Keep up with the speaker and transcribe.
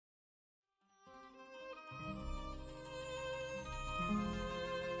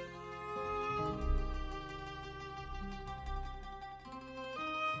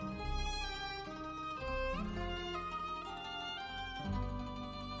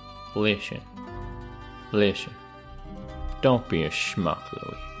Listen. Don't be a schmuck,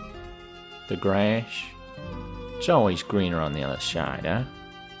 Louie. The grass, it's always greener on the other side, huh?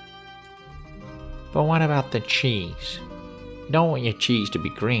 But what about the cheese? You don't want your cheese to be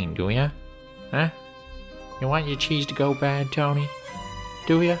green, do ya? Huh? You want your cheese to go bad, Tony?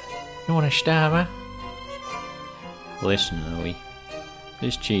 Do ya? You want to starve, huh? Listen, Louie.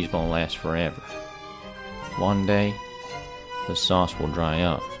 This cheese won't last forever. One day, the sauce will dry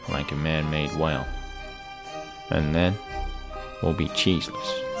up like a man-made well. And then, we'll be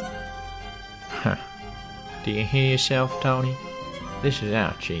cheeseless. Huh. Do you hear yourself, Tony? This is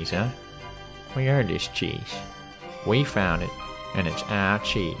our cheese, huh? We earned this cheese. We found it, and it's our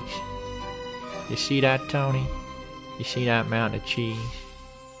cheese. You see that, Tony? You see that mountain of cheese?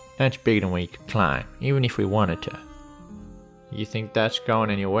 That's bigger than we could climb, even if we wanted to. You think that's going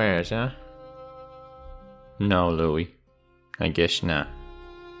anywheres, huh? No, Louie. I guess not.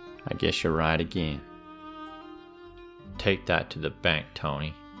 I guess you're right again. Take that to the bank,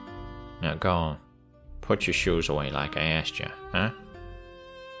 Tony. Now go on. Put your shoes away like I asked you, huh?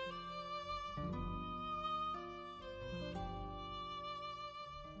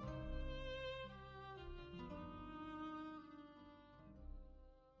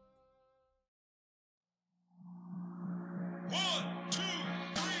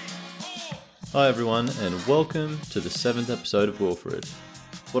 Hi everyone, and welcome to the 7th episode of Wilfred,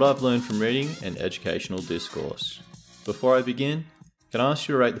 what I've learned from reading and educational discourse. Before I begin, can I ask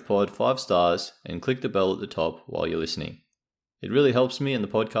you to rate the pod 5 stars and click the bell at the top while you're listening. It really helps me in the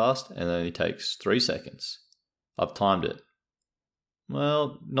podcast and it only takes 3 seconds. I've timed it.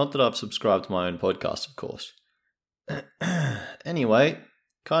 Well, not that I've subscribed to my own podcast, of course. Anyway,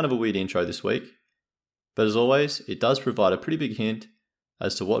 kind of a weird intro this week, but as always, it does provide a pretty big hint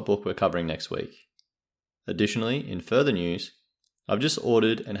as to what book we're covering next week. Additionally, in further news, I've just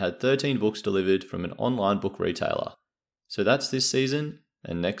ordered and had 13 books delivered from an online book retailer. So that's this season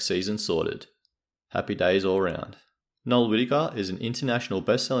and next season sorted. Happy days all round. Noel Whittaker is an international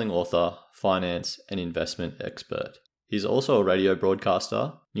best-selling author, finance and investment expert. He's also a radio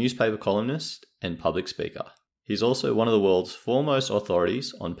broadcaster, newspaper columnist and public speaker. He's also one of the world's foremost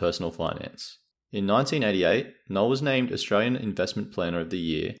authorities on personal finance. In 1988, Noel was named Australian Investment Planner of the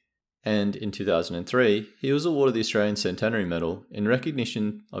Year, and in 2003, he was awarded the Australian Centenary Medal in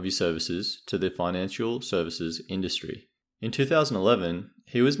recognition of his services to the financial services industry. In 2011,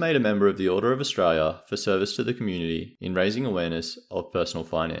 he was made a member of the Order of Australia for service to the community in raising awareness of personal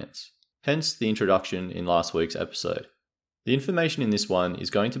finance, hence the introduction in last week's episode. The information in this one is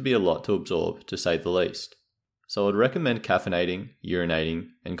going to be a lot to absorb, to say the least. So I'd recommend caffeinating,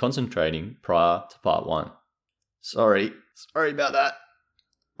 urinating, and concentrating prior to part 1. Sorry about that.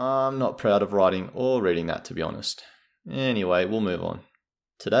 I'm not proud of writing or reading that, to be honest. Anyway, we'll move on.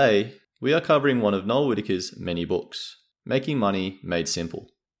 Today, we are covering one of Noel Whittaker's many books, Making Money Made Simple.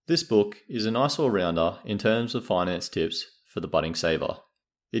 This book is a nice all-rounder in terms of finance tips for the budding saver.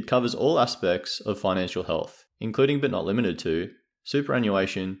 It covers all aspects of financial health, including but not limited to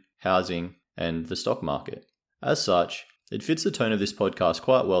superannuation, housing, and the stock market. As such, it fits the tone of this podcast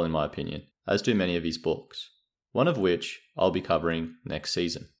quite well in my opinion, as do many of his books, one of which I'll be covering next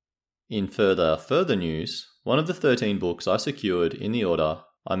season. In further news, one of the 13 books I secured in the order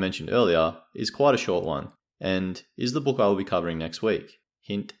I mentioned earlier is quite a short one, and is the book I will be covering next week.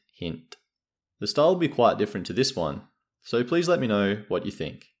 Hint, hint. The style will be quite different to this one, so please let me know what you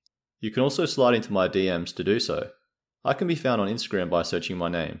think. You can also slide into my DMs to do so. I can be found on Instagram by searching my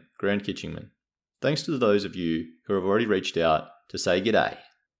name, Grant Kitchingman. Thanks to those of you who have already reached out to say g'day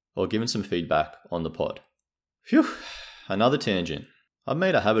or given some feedback on the pod. Phew, another tangent. I've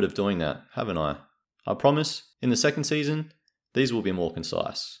made a habit of doing that, haven't I? I promise, in the second season, these will be more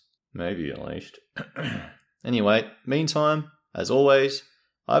concise. Maybe at least. Anyway, meantime, as always,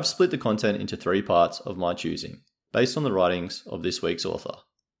 I've split the content into 3 parts of my choosing, based on the writings of this week's author.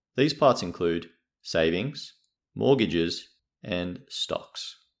 These parts include savings, mortgages, and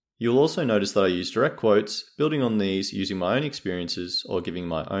stocks. You'll also notice that I use direct quotes, building on these using my own experiences or giving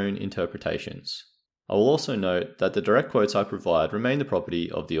my own interpretations. I will also note that the direct quotes I provide remain the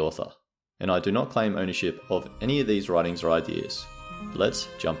property of the author, and I do not claim ownership of any of these writings or ideas. Let's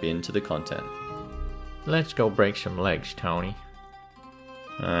jump into the content. Let's go break some legs, Tony.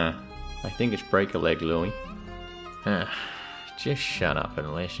 I think it's break a leg, Louie. Just shut up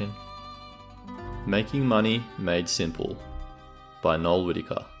and listen. Making Money Made Simple by Noel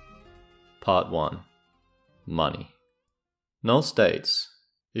Whittaker. Part 1. Money. Noel states,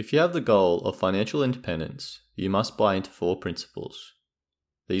 if you have the goal of financial independence, you must buy into 4 principles.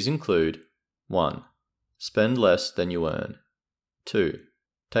 These include 1. Spend less than you earn. 2.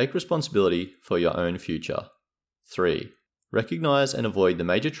 Take responsibility for your own future. 3. Recognize and avoid the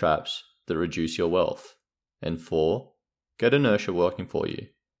major traps that reduce your wealth. And 4. Get inertia working for you,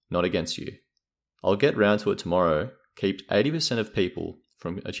 not against you. I'll get round to it tomorrow. Keeps 80% of people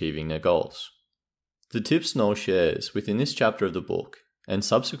from achieving their goals. The tips Noel shares within this chapter of the book, and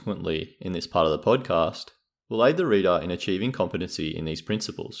subsequently in this part of the podcast, will aid the reader in achieving competency in these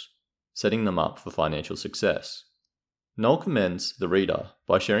principles, setting them up for financial success. Noel commends the reader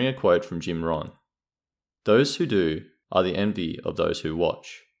by sharing a quote from Jim Rohn. "Those who do are the envy of those who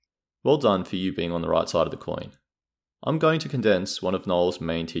watch." Well done for you being on the right side of the coin. I'm going to condense one of Noel's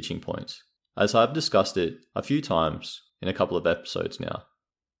main teaching points, as I've discussed it a few times in a couple of episodes now,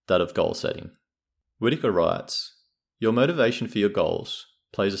 that of goal setting. Whittaker writes, "Your motivation for your goals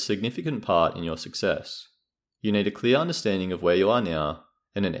plays a significant part in your success. You need a clear understanding of where you are now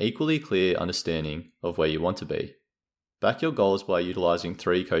and an equally clear understanding of where you want to be. Back your goals by utilizing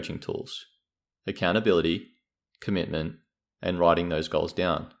 3 coaching tools: accountability, commitment, and writing those goals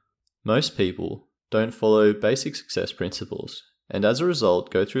down. Most people don't follow basic success principles, and as a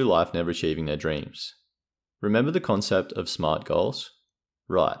result go through life never achieving their dreams. Remember the concept of SMART goals?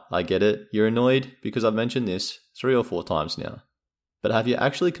 Right, I get it, you're annoyed because I've mentioned this 3 or 4 times now. But have you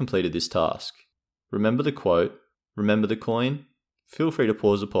actually completed this task? Remember the quote, remember the coin? Feel free to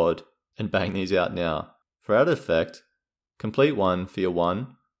pause the pod and bang these out now. For added effect, complete one for your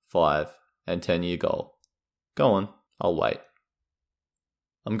 1, 5, and 10-year goal. Go on, I'll wait.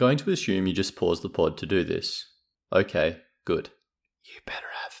 I'm going to assume you just paused the pod to do this. Okay, good. You better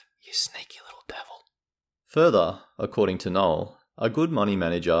have, you sneaky little devil. Further, according to Noel, a good money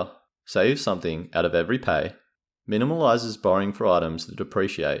manager saves something out of every pay, minimalizes borrowing for items that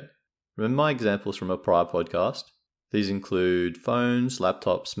depreciate. Remember my examples from a prior podcast? These include phones,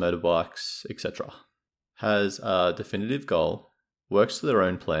 laptops, motorbikes, etc. Has a definitive goal, works to their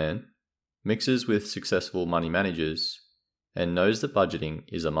own plan, mixes with successful money managers, and knows that budgeting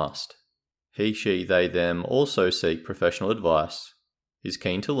is a must. He, she, they, them also seek professional advice, is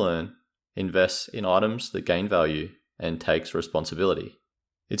keen to learn, invests in items that gain value, and takes responsibility.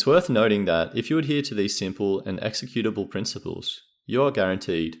 It's worth noting that if you adhere to these simple and executable principles, you are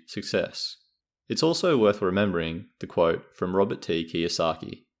guaranteed success. It's also worth remembering the quote from Robert T.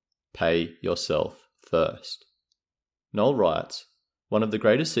 Kiyosaki, "Pay yourself first." Noel writes, "One of the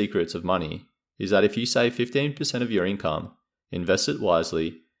greatest secrets of money is that if you save 15% of your income, invest it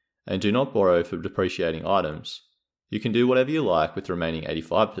wisely, and do not borrow for depreciating items, you can do whatever you like with the remaining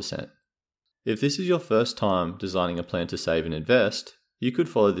 85%. If this is your first time designing a plan to save and invest, you could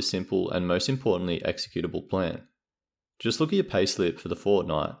follow this simple and most importantly executable plan. Just look at your payslip for the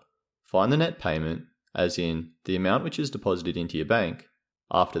fortnight, find the net payment, as in the amount which is deposited into your bank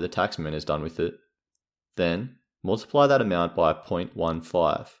after the taxman is done with it, then multiply that amount by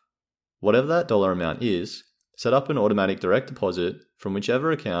 0.15. Whatever that dollar amount is, set up an automatic direct deposit from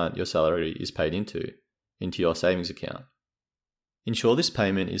whichever account your salary is paid into your savings account. Ensure this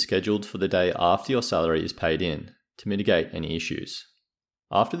payment is scheduled for the day after your salary is paid in to mitigate any issues.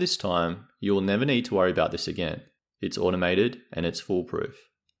 After this time, you will never need to worry about this again. It's automated and it's foolproof,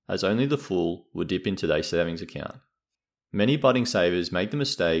 as only the fool would dip into their savings account. Many budding savers make the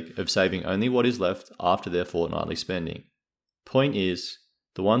mistake of saving only what is left after their fortnightly spending. Point is,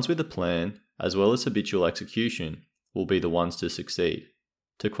 the ones with a plan, as well as habitual execution, will be the ones to succeed.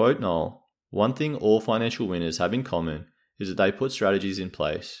 To quote Noel, one thing all financial winners have in common is that they put strategies in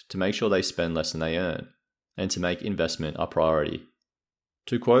place to make sure they spend less than they earn, and to make investment a priority.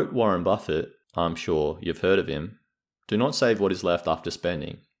 To quote Warren Buffett, I'm sure you've heard of him, do not save what is left after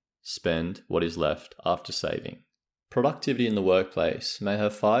spending, spend what is left after saving. Productivity in the workplace may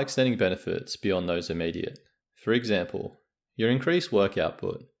have far extending benefits beyond those immediate. For example, your increased work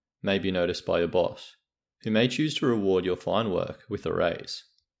output may be noticed by your boss, who may choose to reward your fine work with a raise.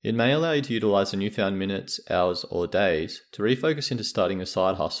 It may allow you to utilize the newfound minutes, hours, or days to refocus into starting a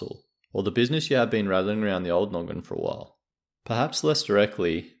side hustle, or the business you have been rattling around the old noggin for a while. Perhaps less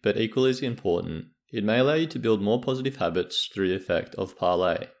directly, but equally as important, it may allow you to build more positive habits through the effect of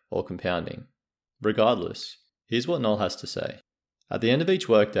parlay, or compounding. Regardless, here's what Noel has to say. At the end of each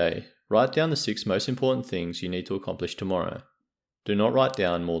workday, write down the 6 most important things you need to accomplish tomorrow. Do not write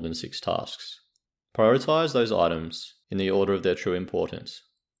down more than 6 tasks. Prioritize those items in the order of their true importance.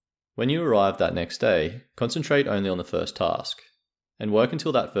 When you arrive that next day, concentrate only on the first task, and work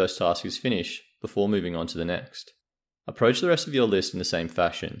until that first task is finished before moving on to the next. Approach the rest of your list in the same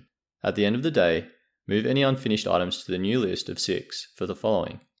fashion. At the end of the day, move any unfinished items to the new list of 6 for the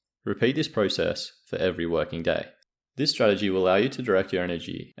following. Repeat this process for every working day. This strategy will allow you to direct your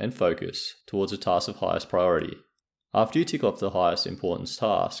energy and focus towards a task of highest priority. After you tick off the highest importance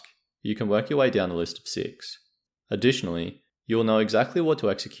task, you can work your way down the list of 6. Additionally, you will know exactly what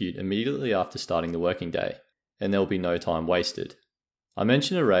to execute immediately after starting the working day, and there will be no time wasted. I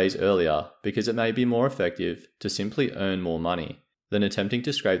mentioned a raise earlier because it may be more effective to simply earn more money than attempting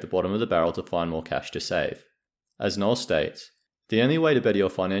to scrape the bottom of the barrel to find more cash to save. As Noel states, the only way to better your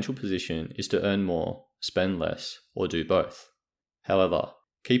financial position is to earn more, spend less, or do both. However,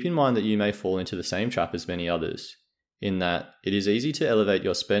 keep in mind that you may fall into the same trap as many others, in that it is easy to elevate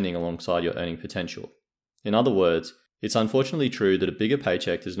your spending alongside your earning potential. In other words, it's unfortunately true that a bigger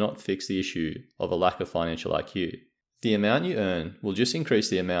paycheck does not fix the issue of a lack of financial IQ. The amount you earn will just increase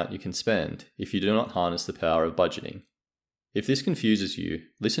the amount you can spend if you do not harness the power of budgeting. If this confuses you,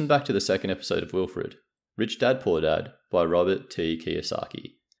 listen back to the second episode of Wilfred, Rich Dad Poor Dad by Robert T.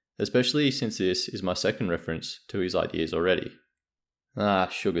 Kiyosaki, especially since this is my second reference to his ideas already.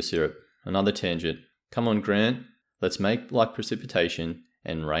 Sugar syrup, another tangent. Come on, Grant, let's make like precipitation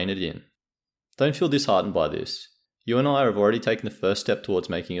and rein it in. Don't feel disheartened by this. You and I have already taken the first step towards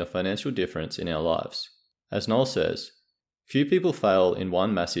making a financial difference in our lives. As Noel says, few people fail in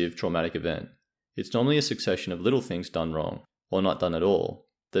one massive traumatic event. It's normally a succession of little things done wrong, or not done at all,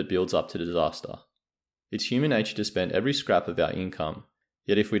 that builds up to disaster. It's human nature to spend every scrap of our income,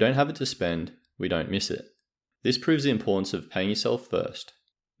 yet if we don't have it to spend, we don't miss it. This proves the importance of paying yourself first.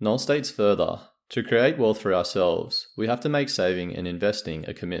 Noel states further, to create wealth for ourselves, we have to make saving and investing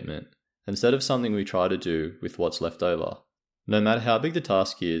a commitment, instead of something we try to do with what's left over. No matter how big the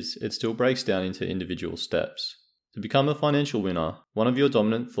task is, it still breaks down into individual steps. To become a financial winner, one of your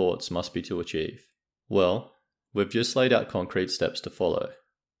dominant thoughts must be to achieve. Well, we've just laid out concrete steps to follow.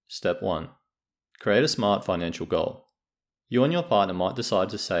 Step 1. Create a smart financial goal. You and your partner might decide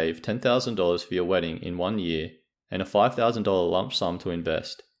to save $10,000 for your wedding in 1 year and a $5,000 lump sum to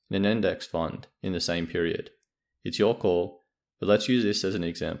invest in an index fund in the same period. It's your call, but let's use this as an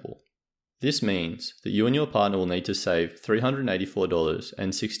example. This means that you and your partner will need to save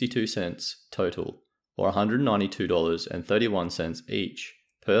 $384.62 total, or $192.31 each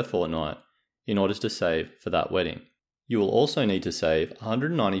per fortnight in order to save for that wedding. You will also need to save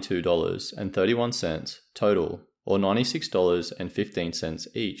 $192.31 total, or $96.15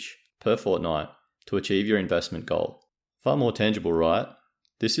 each per fortnight to achieve your investment goal. Far more tangible, right?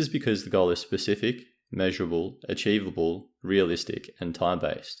 This is because the goal is specific, measurable, achievable, realistic, and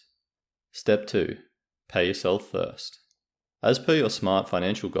time-based. Step 2. Pay yourself first. As per your SMART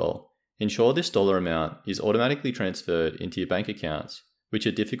financial goal, ensure this dollar amount is automatically transferred into your bank accounts, which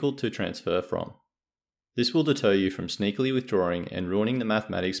are difficult to transfer from. This will deter you from sneakily withdrawing and ruining the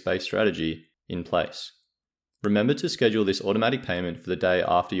mathematics-based strategy in place. Remember to schedule this automatic payment for the day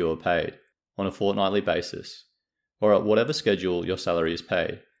after you are paid, on a fortnightly basis, or at whatever schedule your salary is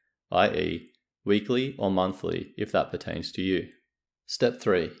paid, i.e., weekly or monthly if that pertains to you. Step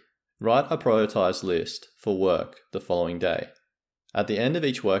 3. Write a prioritized list for work the following day. At the end of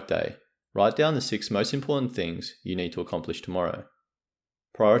each workday, write down the 6 most important things you need to accomplish tomorrow.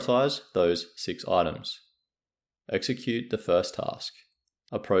 Prioritize those 6 items. Execute the first task.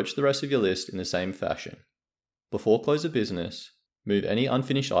 Approach the rest of your list in the same fashion. Before close of business, move any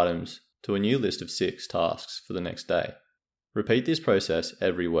unfinished items to a new list of 6 tasks for the next day. Repeat this process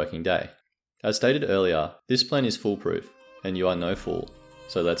every working day. As stated earlier, this plan is foolproof, and you are no fool.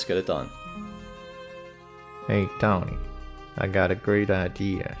 So let's get it done. Hey Tony, I got a great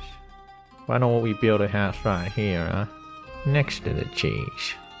idea. Why don't we build a house right here, huh? Next to the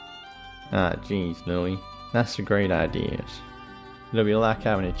cheese. Geez, Louie, that's a great idea. It'll be like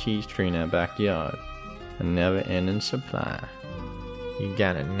having a cheese tree in our backyard. A never-ending supply. You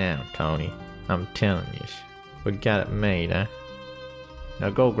got it now, Tony. I'm telling you. We got it made, huh? Now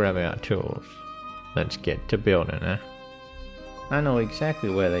go grab our tools. Let's get to building, huh? I know exactly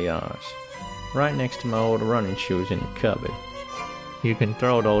where they are. Right next to my old running shoes in the cupboard. You can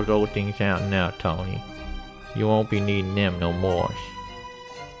throw those old things out now, Tony. You won't be needing them no more.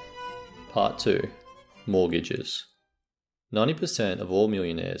 Part 2. Mortgages. 90% of all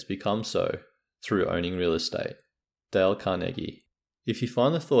millionaires become so through owning real estate. Dale Carnegie. If you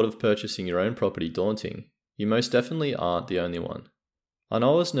find the thought of purchasing your own property daunting, you most definitely aren't the only one. I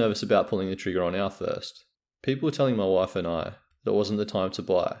know I was nervous about pulling the trigger on our first. People were telling my wife and I that it wasn't the time to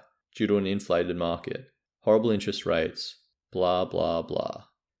buy, due to an inflated market, horrible interest rates, blah blah blah.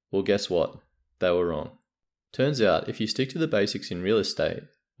 Well, guess what? They were wrong. Turns out, if you stick to the basics in real estate,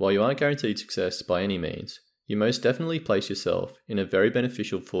 while you aren't guaranteed success by any means, you most definitely place yourself in a very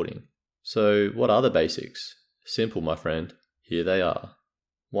beneficial footing. So, what are the basics? Simple, my friend. Here they are.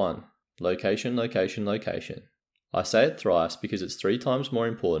 1. Location, location, location. I say it thrice because it's 3 times more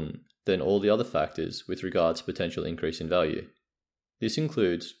important than all the other factors with regard to potential increase in value. This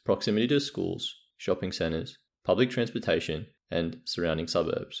includes proximity to schools, shopping centres, public transportation, and surrounding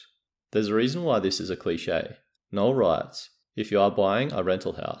suburbs. There's a reason why this is a cliche. Noel writes, if you are buying a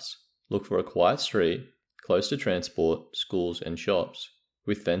rental house, look for a quiet street, close to transport, schools and shops,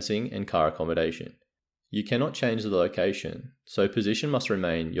 with fencing and car accommodation. You cannot change the location, so position must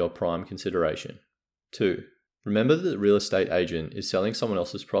remain your prime consideration. 2. Remember that the real estate agent is selling someone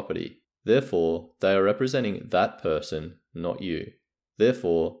else's property. Therefore, they are representing that person, not you.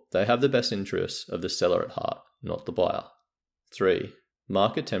 Therefore, they have the best interests of the seller at heart, not the buyer. 3.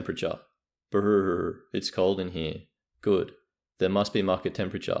 Market temperature. Brrr, it's cold in here. Good. There must be market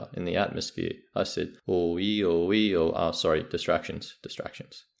temperature in the atmosphere. I said,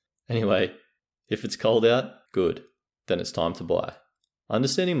 distractions. Anyway, if it's cold out, good. Then it's time to buy.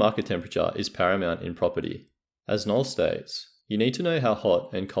 Understanding market temperature is paramount in property. As Noel states, you need to know how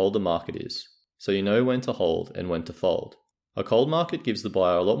hot and cold the market is, so you know when to hold and when to fold. A cold market gives the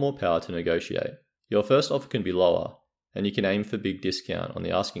buyer a lot more power to negotiate. Your first offer can be lower, and you can aim for big discount on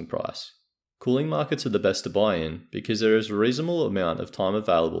the asking price. Cooling markets are the best to buy in because there is a reasonable amount of time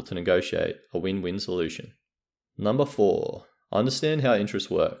available to negotiate a win-win solution. Number 4. Understand how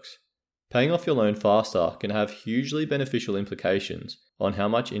interest works. Paying off your loan faster can have hugely beneficial implications on how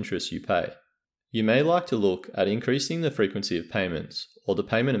much interest you pay. You may like to look at increasing the frequency of payments or the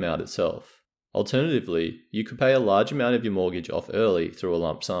payment amount itself. Alternatively, you could pay a large amount of your mortgage off early through a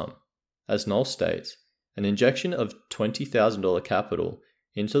lump sum. As Noel states, an injection of $20,000 capital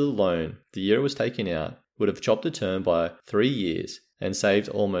into the loan the year it was taken out would have chopped the term by 3 years and saved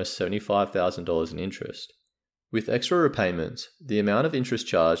almost $75,000 in interest. With extra repayments, the amount of interest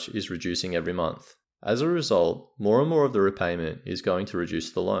charged is reducing every month. As a result, more and more of the repayment is going to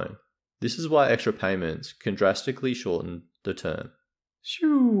reduce the loan. This is why extra payments can drastically shorten the term.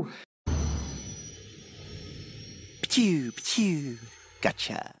 Shoo! Pchew.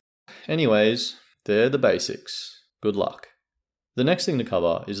 Gotcha. Anyways, they're the basics. Good luck. The next thing to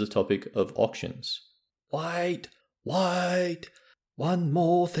cover is the topic of auctions. Wait, one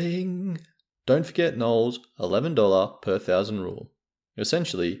more thing. Don't forget Noel's $11 per thousand rule.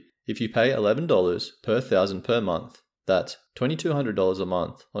 Essentially, if you pay $11 per thousand per month, that's $2,200 a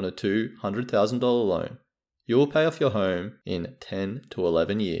month on a $200,000 loan, you will pay off your home in 10 to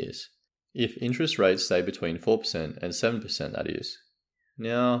 11 years. If interest rates stay between 4% and 7%, that is.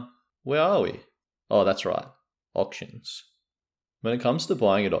 Now, where are we? Oh, that's right. Auctions. When it comes to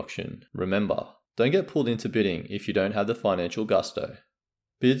buying at auction, remember, don't get pulled into bidding if you don't have the financial gusto.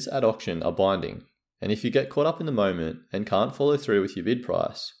 Bids at auction are binding, and if you get caught up in the moment and can't follow through with your bid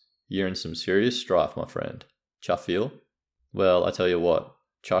price, you're in some serious strife, my friend. Cha feel? Well, I tell you what,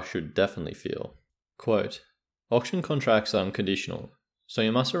 cha should definitely feel. Quote, auction contracts are unconditional, so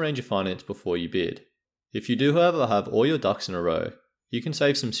you must arrange your finance before you bid. If you do, however, have all your ducks in a row, you can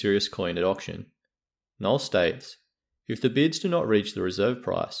save some serious coin at auction. Noel states, if the bids do not reach the reserve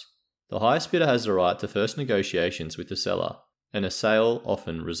price, the highest bidder has the right to first negotiations with the seller, and a sale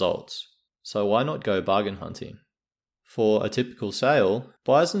often results. So why not go bargain hunting? For a typical sale,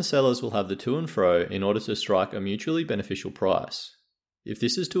 buyers and sellers will have the to and fro in order to strike a mutually beneficial price. If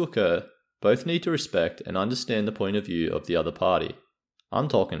this is to occur, both need to respect and understand the point of view of the other party. I'm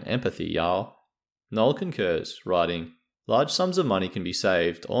talking empathy, y'all. Noel concurs, writing, large sums of money can be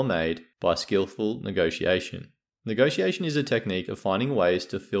saved or made by skillful negotiation. Negotiation is a technique of finding ways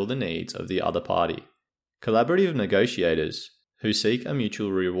to fill the needs of the other party. Collaborative negotiators, who seek a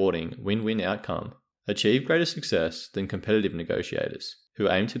mutually rewarding win-win outcome, achieve greater success than competitive negotiators, who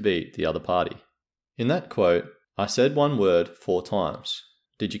aim to beat the other party. In that quote, I said one word 4 times.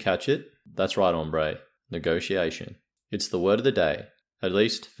 Did you catch it? That's right, hombre. Negotiation. It's the word of the day, at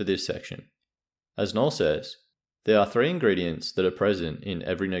least for this section. As Noel says, there are 3 ingredients that are present in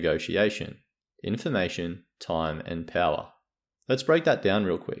every negotiation: information, time, and power. Let's break that down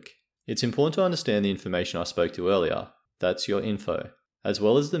real quick. It's important to understand the information I spoke to earlier, that's your info, as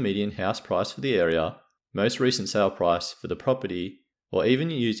well as the median house price for the area, most recent sale price for the property, or even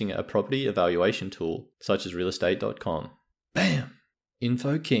using a property evaluation tool such as realestate.com. Bam!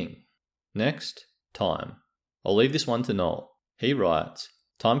 Info king. Next, time. I'll leave this one to Noel. He writes,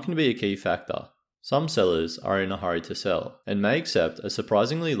 time can be a key factor. Some sellers are in a hurry to sell and may accept a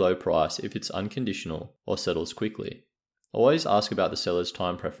surprisingly low price if it's unconditional or settles quickly. Always ask about the seller's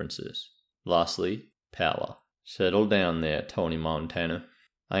time preferences. Lastly, power. Settle down there, Tony Montana.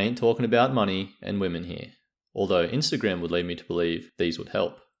 I ain't talking about money and women here, although Instagram would lead me to believe these would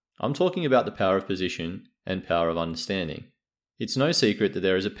help. I'm talking about the power of position and power of understanding. It's no secret that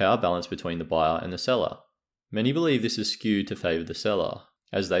there is a power balance between the buyer and the seller. Many believe this is skewed to favour the seller.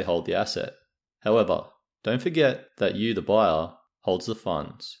 as they hold the asset. However, don't forget that you, the buyer, holds the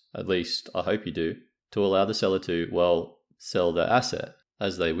funds, at least I hope you do, to allow the seller to, well, sell their asset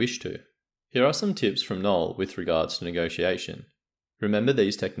as they wish to. Here are some tips from Noel with regards to negotiation. Remember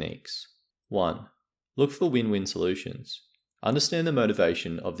these techniques. 1. Look for win-win solutions. Understand the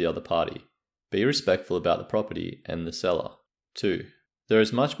motivation of the other party. Be respectful about the property and the seller. 2. There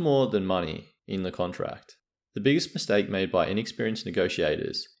is much more than money in the contract. The biggest mistake made by inexperienced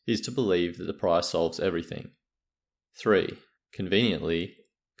negotiators is to believe that the price solves everything. 3. Conveniently,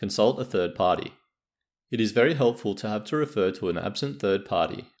 consult a third party. It is very helpful to have to refer to an absent third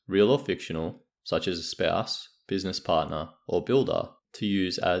party, real or fictional, such as a spouse, business partner, or builder, to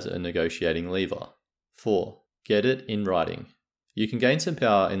use as a negotiating lever. 4. Get it in writing. You can gain some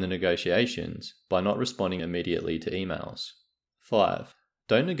power in the negotiations by not responding immediately to emails. 5.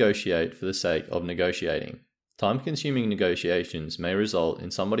 Don't negotiate for the sake of negotiating. Time-consuming negotiations may result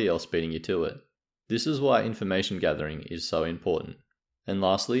in somebody else beating you to it. This is why information gathering is so important. And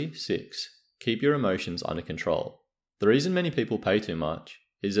lastly, 6. Keep your emotions under control. The reason many people pay too much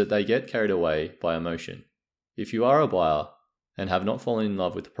is that they get carried away by emotion. If you are a buyer and have not fallen in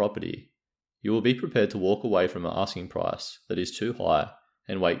love with the property, you will be prepared to walk away from an asking price that is too high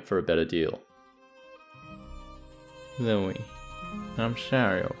and wait for a better deal. Louie, I'm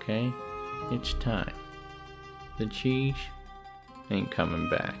sorry, okay? It's time. The cheese ain't coming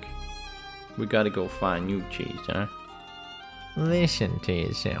back. We gotta go find new cheese, huh? Listen to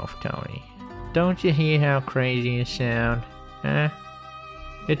yourself, Tony. Don't you hear how crazy you sound, huh?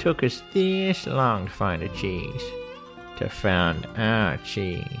 It took us this long to find a cheese. To find our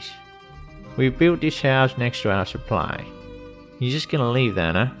cheese. We built this house next to our supply. You're just gonna leave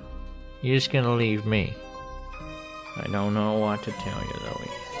that, huh? You're just gonna leave me. I don't know what to tell you,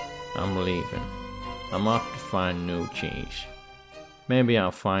 Louie. I'm leaving. I'm off to find new cheese. Maybe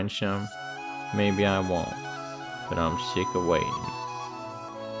I'll find some, maybe I won't. But I'm sick of waiting.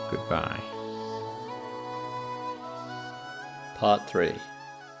 Goodbye. Part 3.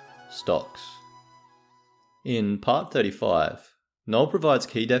 Stocks. In Part 35, Noel provides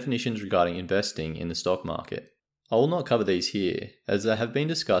key definitions regarding investing in the stock market. I will not cover these here, as they have been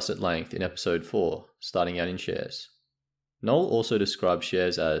discussed at length in Episode 4, starting out in shares. Noel also describes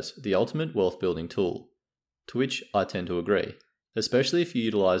shares as the ultimate wealth-building tool, to which I tend to agree, especially if you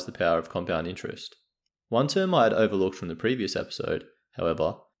utilize the power of compound interest. One term I had overlooked from the previous episode,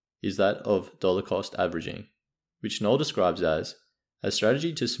 however, is that of dollar cost averaging, which Noel describes as a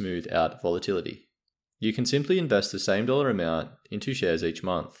strategy to smooth out volatility. You can simply invest the same dollar amount into shares each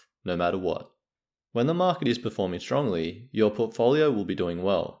month, no matter what. When the market is performing strongly, your portfolio will be doing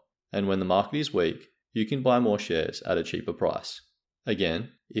well, and when the market is weak, you can buy more shares at a cheaper price.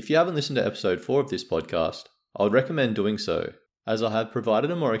 Again, if you haven't listened to episode 4 of this podcast, I would recommend doing so, as I have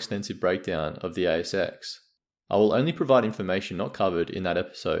provided a more extensive breakdown of the ASX. I will only provide information not covered in that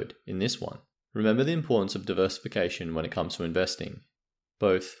episode in this one. Remember the importance of diversification when it comes to investing,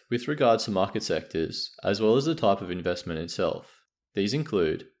 both with regards to market sectors as well as the type of investment itself. These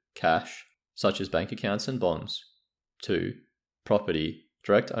include cash, such as bank accounts and bonds. 2. Property,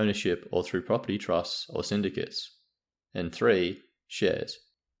 direct ownership or through property trusts or syndicates. And 3. Shares,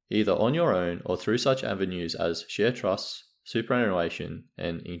 either on your own or through such avenues as share trusts, superannuation,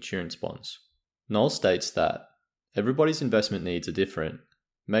 and insurance bonds. Noel states that everybody's investment needs are different.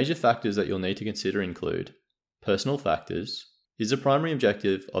 Major factors that you'll need to consider include personal factors. Is the primary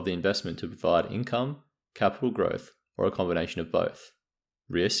objective of the investment to provide income, capital growth, or a combination of both?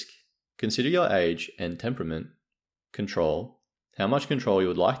 Risk. Consider your age and temperament. Control. How much control you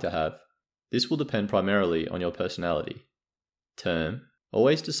would like to have. This will depend primarily on your personality. Term.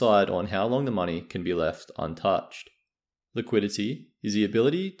 Always decide on how long the money can be left untouched. Liquidity is the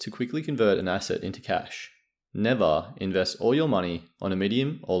ability to quickly convert an asset into cash. Never invest all your money on a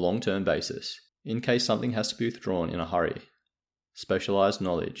medium or long-term basis, in case something has to be withdrawn in a hurry. Specialized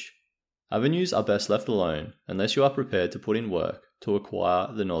knowledge. Avenues are best left alone unless you are prepared to put in work to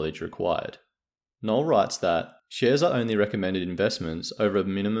acquire the knowledge required. Noel writes that shares are only recommended investments over a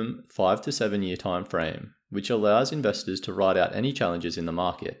minimum 5 to 7 year time frame, which allows investors to ride out any challenges in the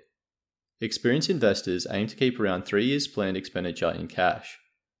market. Experienced investors aim to keep around 3 years planned expenditure in cash,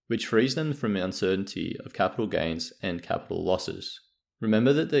 which frees them from the uncertainty of capital gains and capital losses.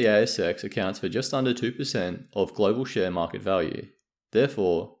 Remember that the ASX accounts for just under 2% of global share market value.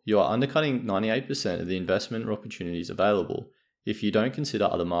 Therefore, you are undercutting 98% of the investment opportunities available if you don't consider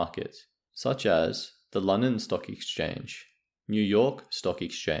other markets, such as the London Stock Exchange, New York Stock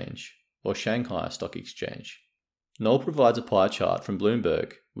Exchange, or Shanghai Stock Exchange. Noel provides a pie chart from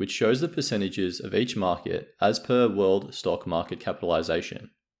Bloomberg which shows the percentages of each market as per world stock market capitalization.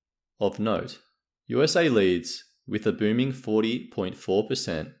 Of note, USA leads with a booming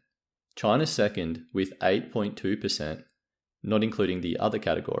 40.4%, China second with 8.2%, not including the other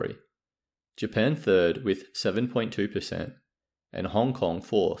category, Japan third with 7.2%, and Hong Kong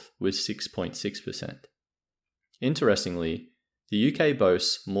fourth with 6.6%. Interestingly, the UK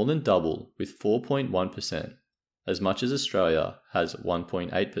boasts more than double with 4.1%, as much as Australia has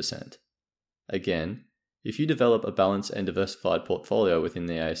 1.8%. Again, if you develop a balanced and diversified portfolio within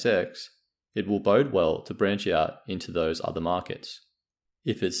the ASX, it will bode well to branch out into those other markets.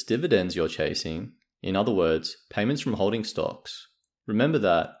 If it's dividends you're chasing, in other words, payments from holding stocks, remember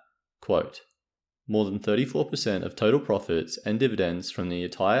that, quote, more than 34% of total profits and dividends from the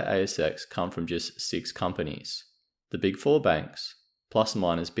entire ASX come from just 6 companies, the big 4 banks, plus or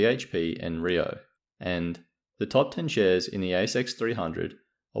minus BHP and Rio, and the top 10 shares in the ASX 300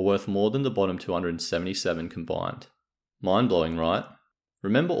 are worth more than the bottom 277 combined. Mind-blowing, right?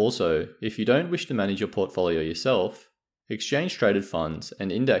 Remember also, if you don't wish to manage your portfolio yourself, exchange-traded funds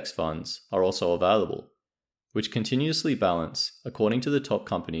and index funds are also available, which continuously balance according to the top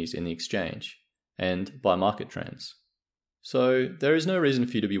companies in the exchange and by market trends. So there is no reason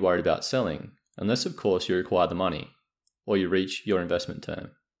for you to be worried about selling, unless of course you require the money, or you reach your investment term.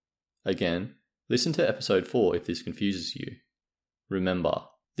 Again, listen to episode 4 if this confuses you. Remember,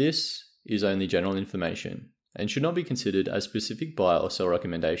 this is only general information and should not be considered as specific buy or sell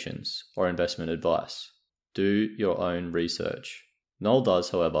recommendations or investment advice. Do your own research. Noel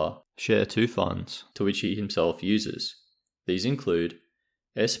does, however, share 2 funds to which he himself uses. These include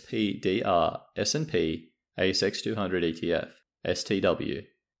SPDR S&P ASX 200 ETF, STW,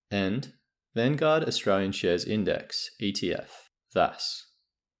 and Vanguard Australian Shares Index, ETF, VAS.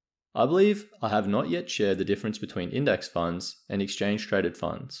 I believe I have not yet shared the difference between index funds and exchange-traded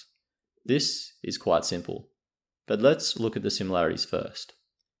funds. This is quite simple, but let's look at the similarities first.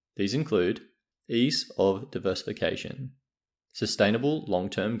 These include ease of diversification, sustainable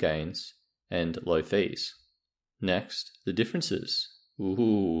long-term gains, and low fees. Next, the differences.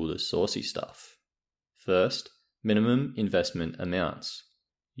 Ooh, the saucy stuff. First, minimum investment amounts.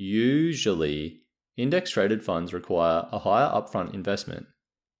 Usually, index-traded funds require a higher upfront investment.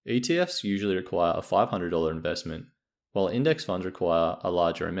 ETFs usually require a $500 investment, while index funds require a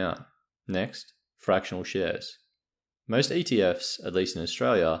larger amount. Next, fractional shares. Most ETFs, at least in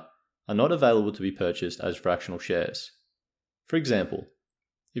Australia, are not available to be purchased as fractional shares. For example,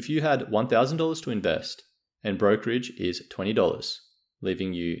 if you had $1,000 to invest and brokerage is $20,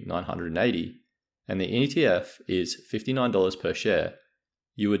 leaving you $980, and the ETF is $59 per share,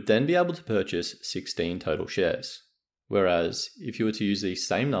 you would then be able to purchase 16 total shares. Whereas, if you were to use these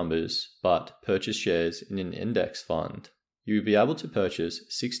same numbers but purchase shares in an index fund, you would be able to purchase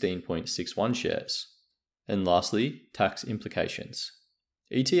 16.61 shares. And lastly, tax implications.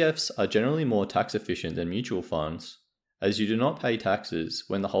 ETFs are generally more tax efficient than mutual funds, as you do not pay taxes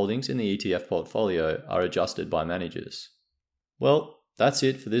when the holdings in the ETF portfolio are adjusted by managers. Well, that's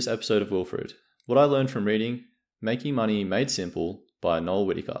it for this episode of Wilfred. What I learned from reading Making Money Made Simple by Noel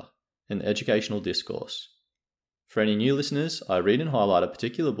Whittaker, an educational discourse. For any new listeners, I read and highlight a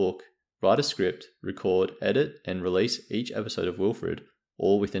particular book, write a script, record, edit, and release each episode of Wilfred,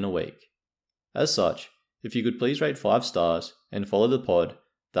 all within a week. As such, if you could please rate 5 stars and follow the pod,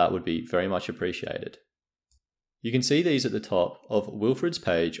 that would be very much appreciated. You can see these at the top of Wilfred's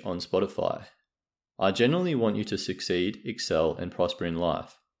page on Spotify. I genuinely want you to succeed, excel, and prosper in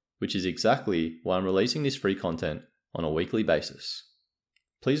life, which is exactly why I'm releasing this free content on a weekly basis.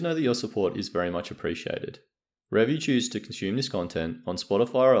 Please know that your support is very much appreciated. Wherever you choose to consume this content, on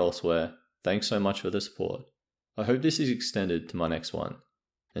Spotify or elsewhere, thanks so much for the support. I hope this is extended to my next one.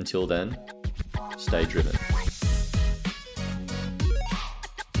 Until then, stay driven.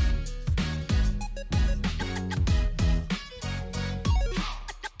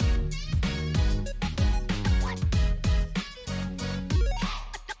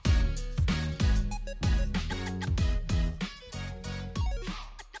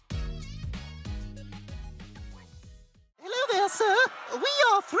 Sir, we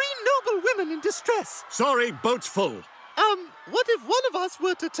are 3 noble women in distress. Sorry, boat's full. What if one of us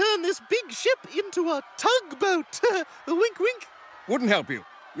were to turn this big ship into a tugboat? Wink, wink. Wouldn't help you.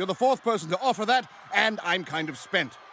 You're the 4th person to offer that, and I'm kind of spent.